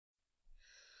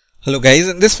Hello guys,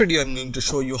 in this video I'm going to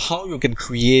show you how you can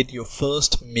create your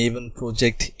first Maven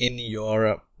project in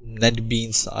your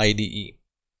Netbeans IDE.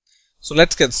 So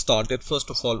let's get started.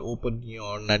 First of all, open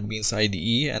your Netbeans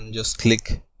IDE and just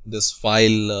click this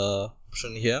file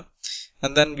option here,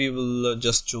 and then we will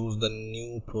just choose the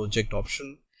new project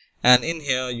option, and in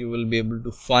here you will be able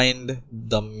to find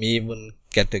the Maven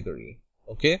category.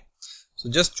 Okay, so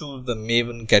just choose the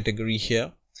Maven category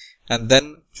here and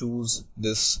then choose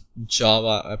this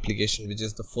Java application, which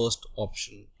is the first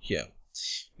option here.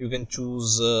 You can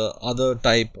choose other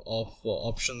type of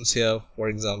options here, for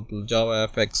example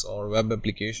JavaFX or web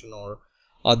application or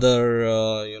other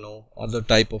other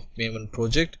type of Maven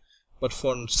project, but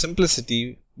for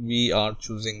simplicity we are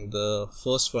choosing the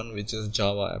first one, which is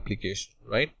Java application,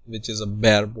 right, which is a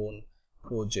bare bone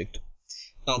project.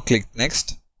 Now click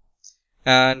next,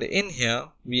 and in here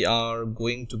we are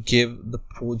going to give the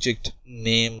project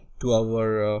name to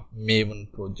our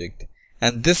Maven project,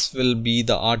 and this will be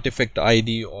the artifact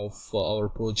ID of our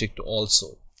project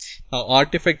also. Now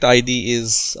artifact ID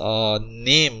is a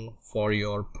name for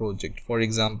your project. For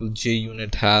example,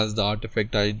 JUnit has the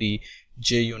artifact ID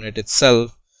JUnit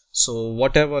itself, so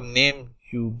whatever name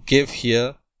you give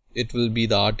here, it will be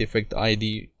the artifact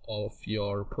ID of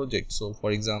your project. So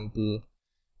for example,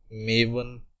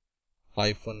 Maven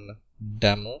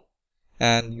 -demo,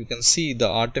 and you can see the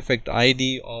artifact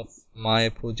ID of my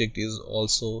project is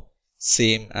also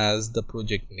same as the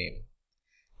project name.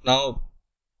 Now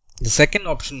the second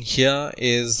option here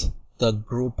is the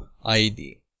group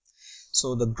ID.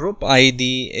 So the group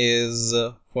ID is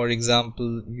for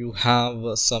example, you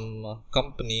have some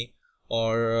company,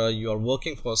 or you are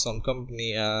working for some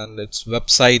company and its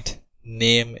website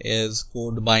name is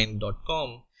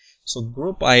codebind.com. So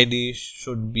group ID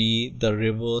should be the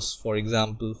reverse, for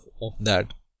example, of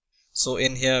that. So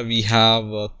in here we have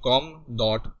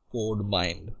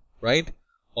com.codebind, right?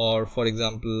 Or for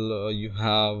example, you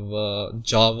have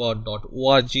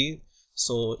java.org.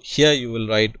 So here you will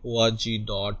write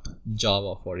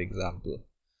org.java, for example,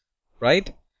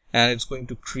 right? And it's going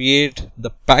to create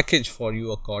the package for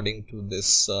you according to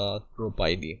this group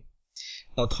ID.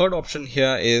 Now third option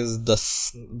here is the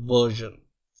version.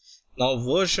 Now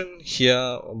version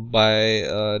here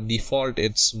by default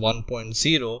it's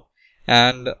 1.0,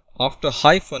 and after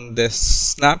hyphen this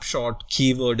snapshot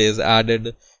keyword is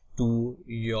added to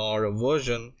your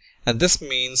version, and this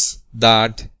means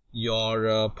that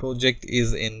your project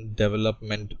is in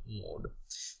development mode.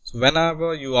 So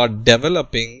whenever you are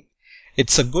developing,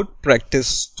 it's a good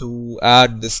practice to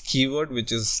add this keyword,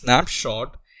 which is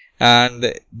snapshot,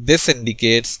 and this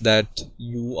indicates that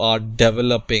you are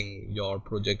developing your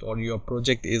project, or your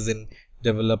project is in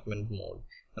development mode.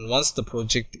 And once the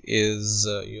project is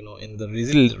in the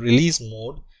release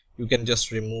mode, you can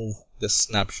just remove this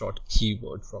snapshot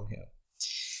keyword from here.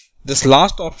 This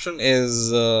last option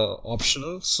is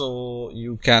optional, so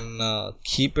you can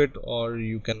keep it, or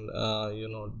you can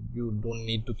you don't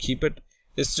need to keep it.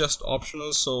 It's just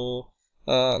optional, so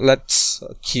let's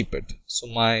keep it. So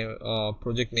my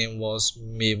project name was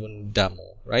Maven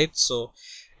demo, right? So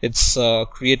it's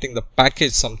creating the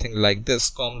package something like this,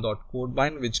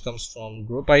 com.codebind, which comes from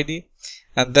group ID,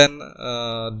 and then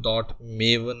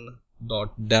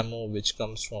 .maven.demo, which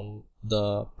comes from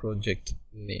the project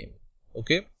name.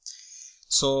 Okay,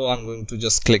 so I'm going to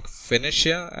just click finish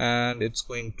here, and it's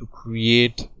going to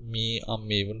create me a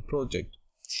Maven project.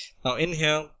 Now in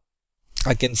here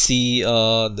I can see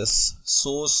this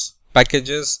source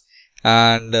packages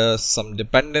and some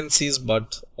dependencies,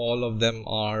 but all of them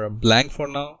are blank for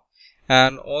now.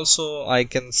 And also I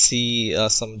can see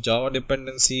some Java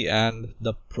dependency and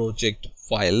the project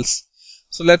files.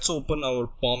 So let's open our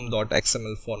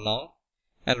pom.xml for now.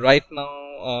 And right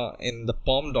now in the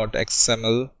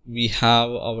pom.xml we have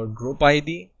our group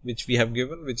ID, which we have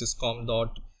given, which is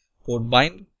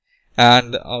com.codebind,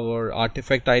 and our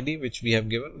artifact ID, which we have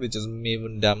given, which is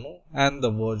Maven demo, and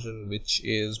the version, which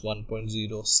is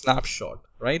 1.0 snapshot,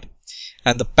 right?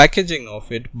 And the packaging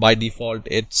of it, by default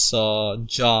it's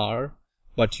jar,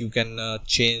 but you can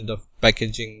change the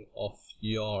packaging of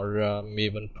your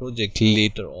Maven project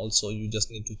later also. You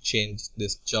just need to change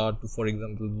this jar to, for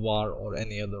example, var or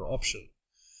any other option.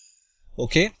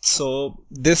 Okay, so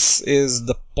this is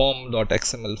the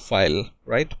pom.xml file,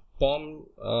 right? POM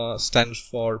stands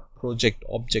for project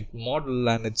object model,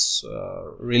 and it's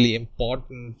really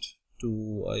important to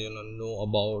know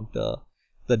about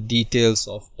the details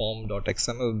of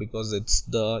pom.xml, because it's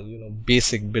the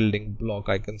basic building block,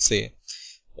 I can say,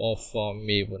 of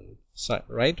Maven,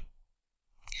 right?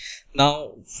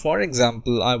 Now for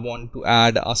example, I want to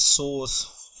add a source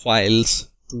files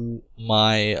to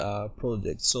my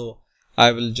project, so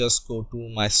I will just go to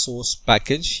my source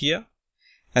package here,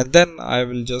 and then I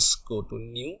will just go to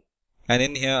new, and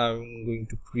in here I'm going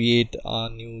to create a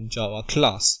new Java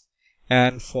class.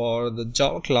 And for the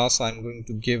Java class, I'm going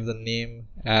to give the name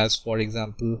as, for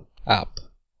example, app.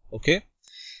 Okay,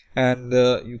 and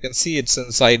you can see it's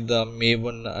inside the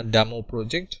Maven demo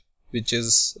project, which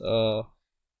is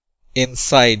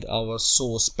inside our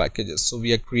source packages. So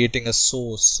we are creating a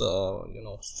source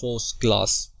source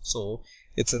class, so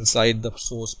it's inside the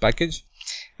source package.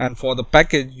 And for the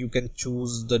package, you can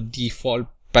choose the default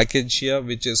package here,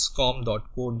 which is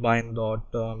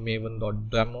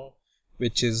com.codebind.maven.demo,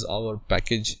 which is our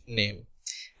package name.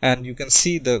 And you can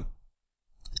see the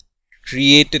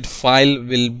created file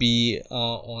will be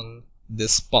on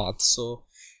this path. So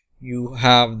you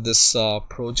have this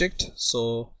project,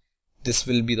 so this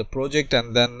will be the project,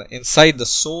 and then inside the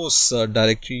source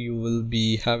directory you will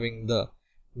be having the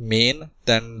main,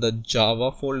 then the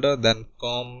Java folder, then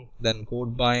com, then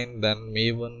codebind, then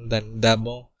maven, then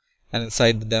demo, and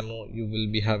inside the demo you will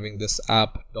be having this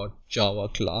app.java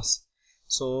class.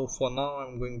 So for now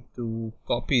I'm going to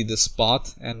copy this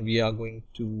path, and we are going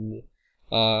to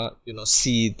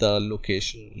see the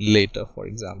location later, for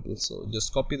example. So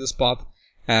just copy this path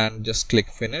and just click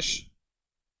finish,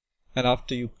 and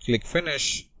after you click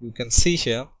finish, you can see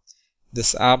here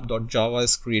this app.java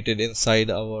is created inside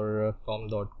our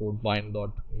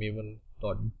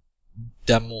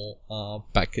com.codebind.maven.demo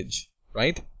package,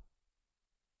 right?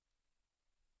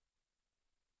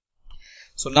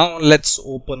 So now let's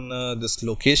open this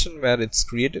location where it's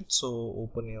created. So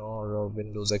open your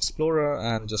Windows Explorer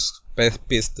and just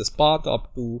paste this path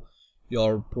up to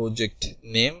your project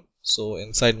name. So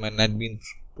inside my Netbeans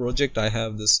project, I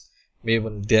have this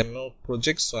Maven demo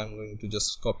project, so I'm going to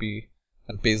just copy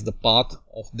and paste the path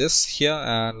of this here,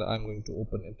 and I'm going to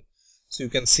open it. So you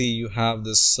can see you have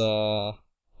this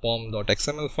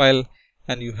pom.xml file,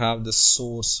 and you have this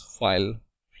source file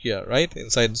here, right?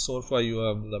 Inside the source file you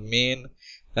have the main,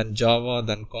 then Java,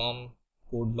 then com,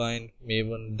 codebind,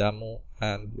 maven, demo,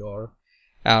 and your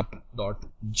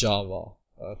app.java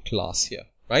class here,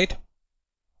 right?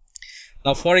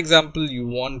 Now for example, you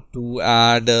want to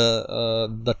add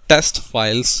the test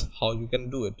files. How you can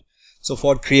do it? So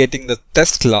for creating the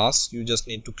test class, you just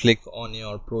need to click on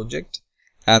your project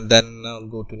and then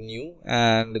go to new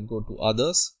and go to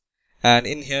others, and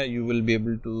in here you will be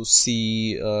able to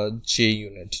see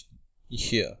JUnit.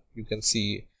 Here you can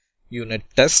see unit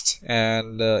test,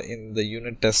 and in the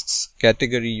unit tests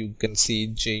category you can see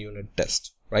JUnit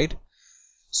test, right?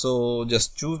 So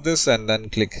just choose this and then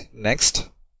click next,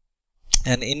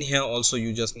 and in here also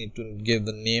you just need to give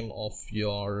the name of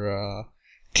your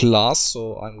class.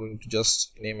 So I'm going to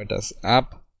just name it as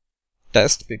app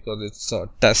test because it's a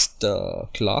test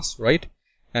class, right?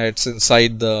 And it's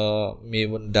inside the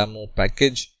Maven demo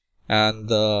package, and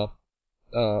the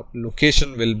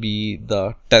location will be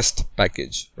the test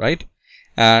package, right?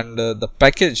 And the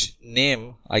package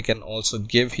name I can also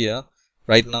give here.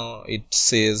 Right now it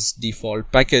says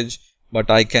default package, but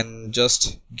I can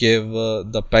just give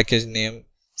the package name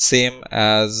same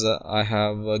as I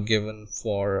have given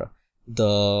for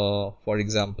the, for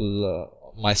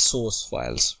example, my source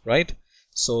files, right?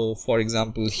 So for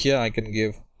example, here I can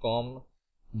give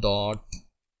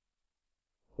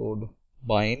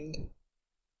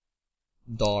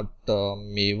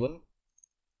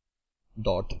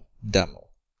com.codebind.maven.demo,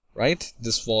 right?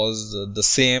 This was the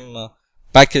same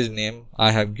package name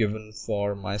I have given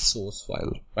for my source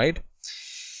file, right?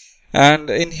 And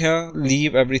in here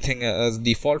leave everything as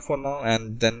default for now,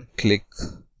 and then click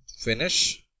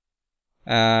finish,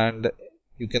 and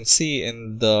you can see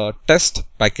in the test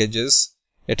packages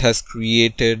it has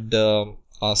created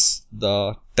us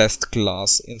the test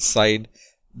class inside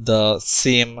the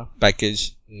same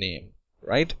package name,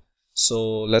 right?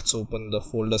 So let's open the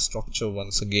folder structure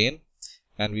once again,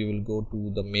 and we will go to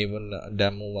the Maven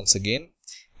demo once again,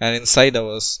 and inside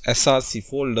our src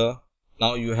folder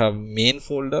now you have main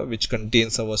folder which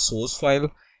contains our source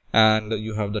file, and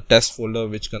you have the test folder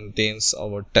which contains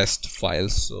our test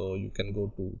files. So you can go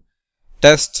to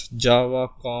test java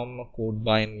com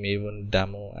codebind maven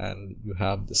demo, and you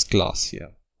have this class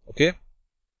here. Okay,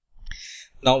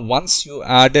 now once you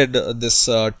added this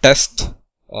test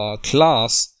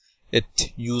class,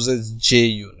 it uses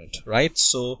JUnit, right?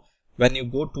 So when you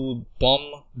go to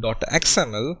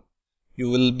pom.xml, you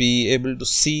will be able to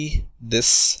see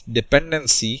this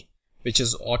dependency which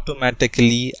is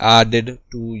automatically added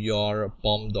to your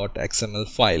pom.xml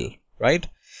file, right?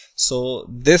 So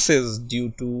this is due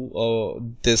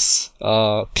to this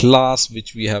class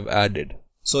which we have added.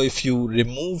 So if you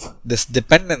remove this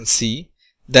dependency,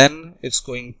 then it's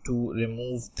going to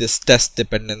remove this test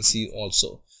dependency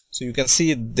also. So you can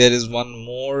see there is one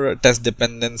more test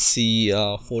dependency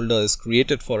folder is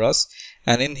created for us,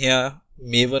 and in here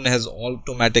Maven has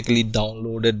automatically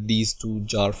downloaded these two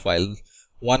jar files.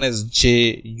 One is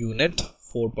JUnit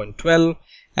 4.12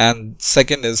 and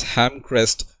second is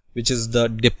Hamcrest, which is the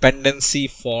dependency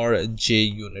for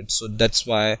JUnit. So that's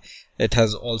why it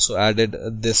has also added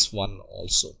this one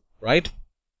also, right?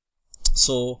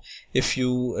 So if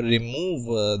you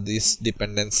remove this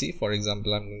dependency, for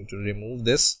example, I'm going to remove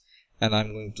this and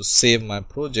I'm going to save my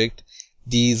project,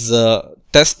 these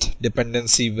test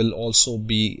dependency will also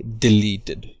be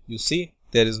deleted. You see,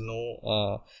 there is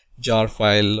no jar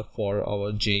file for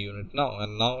our JUnit now,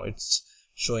 and now it's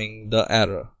showing the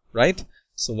error, right?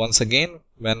 So once again,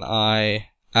 when I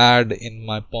add in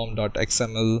my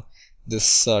pom.xml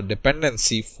this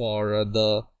dependency for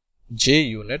the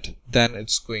JUnit, then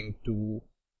it's going to,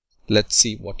 let's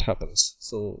see what happens.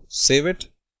 So save it,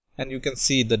 and you can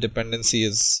see the dependency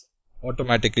is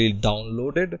automatically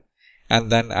downloaded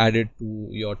and then added to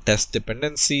your test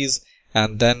dependencies,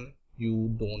 and then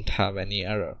you don't have any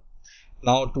error.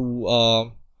 Now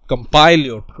to compile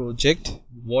your project,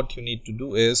 what you need to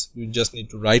do is you just need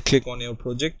to right click on your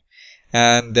project,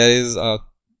 and there is a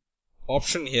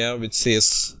option here which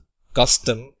says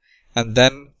custom, and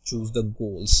then choose the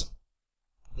goals.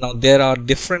 Now there are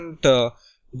different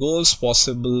goals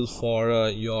possible for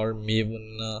your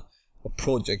Maven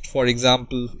project. For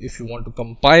example, if you want to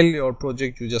compile your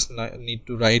project, you just need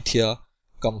to write here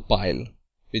compile,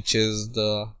 which is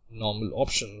the normal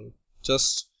option.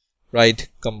 Just write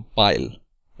compile,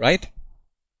 right?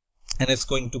 And it's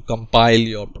going to compile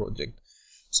your project.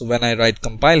 So when I write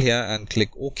compile here and click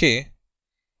OK,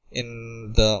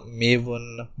 in the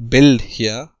Maven build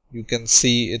here, you can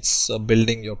see it's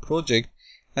building your project,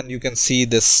 and you can see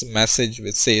this message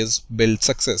which says build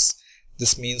success.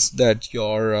 This means that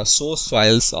your source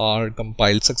files are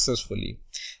compiled successfully.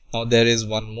 Now there is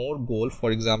one more goal. For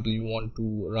example, you want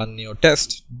to run your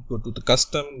test, go to the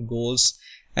custom goals,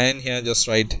 and here just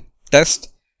write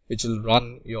test, which will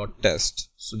run your test.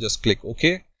 So just click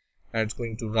OK, and it's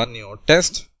going to run your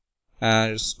test,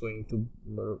 and it's going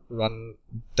to run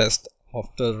test.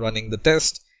 After running the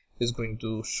test, is going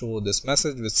to show this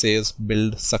message which says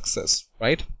build success,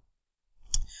 right?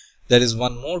 There is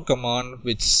one more command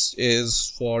which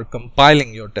is for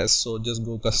compiling your test. So just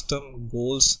go custom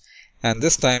goals, and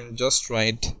this time just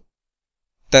write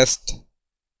test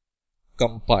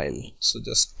compile. So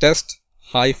just test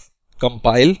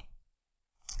compile,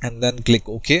 and then click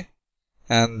OK,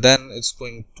 and then it's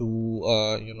going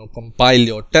to compile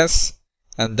your tests,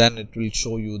 and then it will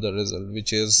show you the result,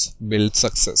 which is build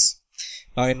success.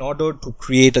 Now in order to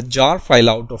create a jar file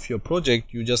out of your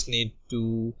project, you just need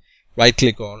to right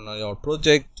click on your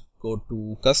project, go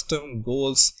to custom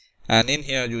goals, and in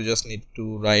here you just need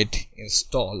to write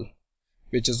install,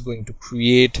 which is going to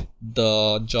create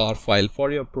the jar file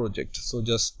for your project. So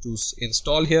just choose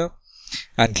install here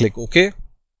and click OK.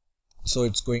 So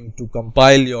it's going to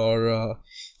compile your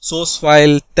source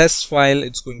file, test file,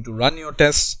 it's going to run your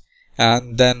tests,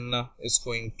 and then it's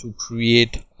going to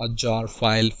create a jar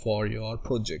file for your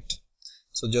project.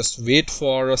 So just wait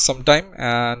for some time,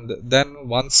 and then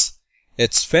once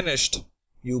it's finished,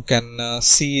 you can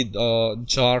see the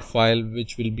jar file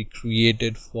which will be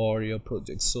created for your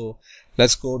project. So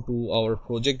let's go to our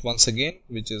project once again,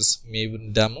 which is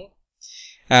Maven demo,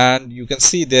 and you can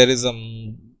see there is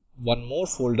one more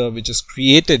folder which is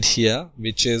created here,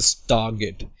 which is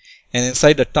target, and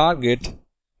inside the target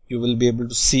you will be able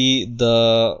to see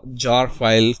the jar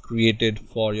file created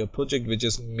for your project, which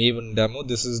is Maven demo.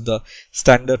 This is the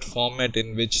standard format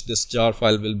in which this jar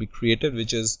file will be created,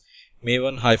 which is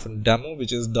Maven-demo,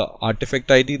 which is the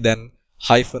artifact ID, then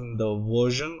hyphen the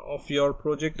version of your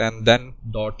project, and then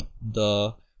dot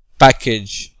the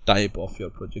package type of your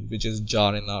project, which is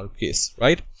jar in our case,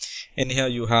 right? In here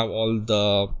you have all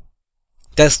the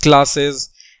test classes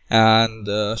and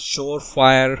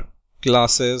surefire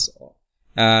classes,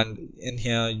 and in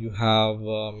here you have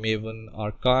Maven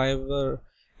archiver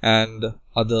and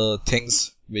other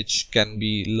things which can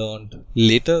be learned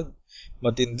later.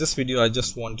 But in this video I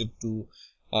just wanted to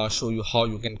show you how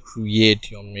you can create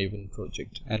your Maven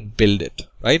project and build it,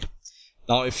 right?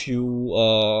 Now if you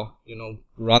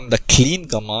run the clean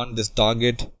command, this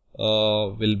target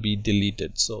will be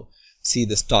deleted. So see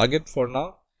this target for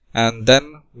now, and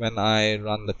then when I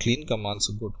run the clean command,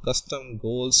 so go to custom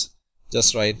goals,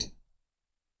 just write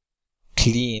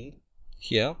clean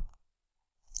here,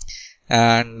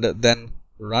 and then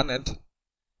run it.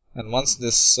 And once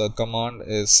this command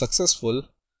is successful,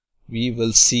 we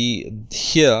will see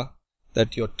here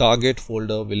that your target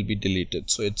folder will be deleted.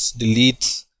 So it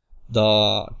deletes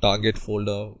the target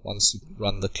folder once you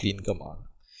run the clean command.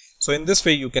 So in this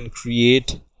way you can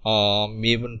create a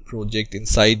Maven project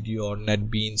inside your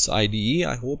Netbeans IDE.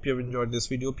 I hope you have enjoyed this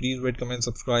video. Please rate, comment,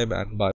 subscribe, and bye.